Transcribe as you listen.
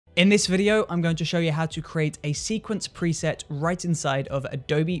In this video, I'm going to show you how to create a sequence preset right inside of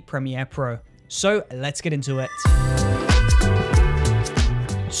Adobe Premiere Pro. So let's get into it.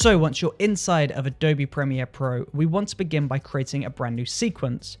 So once you're inside of Adobe Premiere Pro, we want to begin by creating a brand new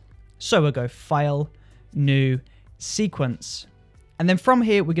sequence. So we'll go File, New, Sequence. And then from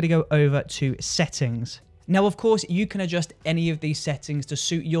here, we're going to go over to Settings. Now, of course, you can adjust any of these settings to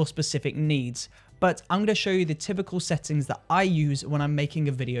suit your specific needs, but I'm going to show you the typical settings that I use when I'm making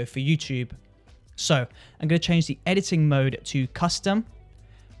a video for YouTube. So I'm going to change the editing mode to custom.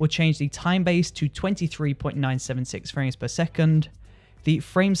 We'll change the time base to 23.976 frames per second. The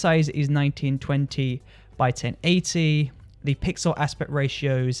frame size is 1920 by 1080. The pixel aspect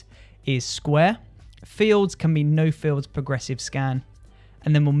ratios is square. Fields can be no fields progressive scan.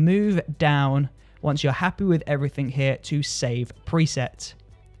 And then we'll move down once you're happy with everything here to save preset.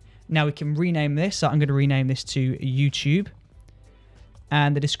 Now we can rename this. So I'm going to rename this to YouTube.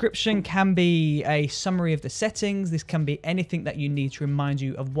 And the description can be a summary of the settings. This can be anything that you need to remind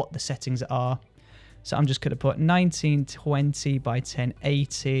you of what the settings are. So I'm just going to put 1920 by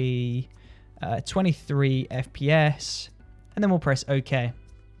 1080, 23 FPS, and then we'll press OK.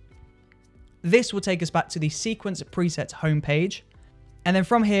 This will take us back to the sequence presets homepage. And then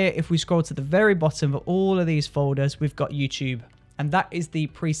from here, if we scroll to the very bottom of all of these folders, we've got YouTube. And that is the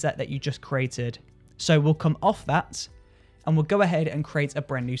preset that you just created. So we'll come off that and we'll go ahead and create a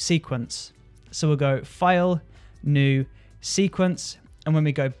brand new sequence. So we'll go File, New, Sequence. And when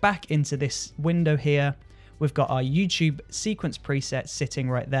we go back into this window here, we've got our YouTube sequence preset sitting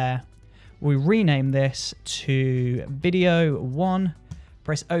right there. We rename this to Video 1,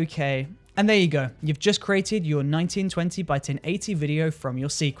 press OK. And there you go. You've just created your 1920 by 1080 video from your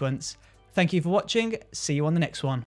sequence. Thank you for watching. See you on the next one.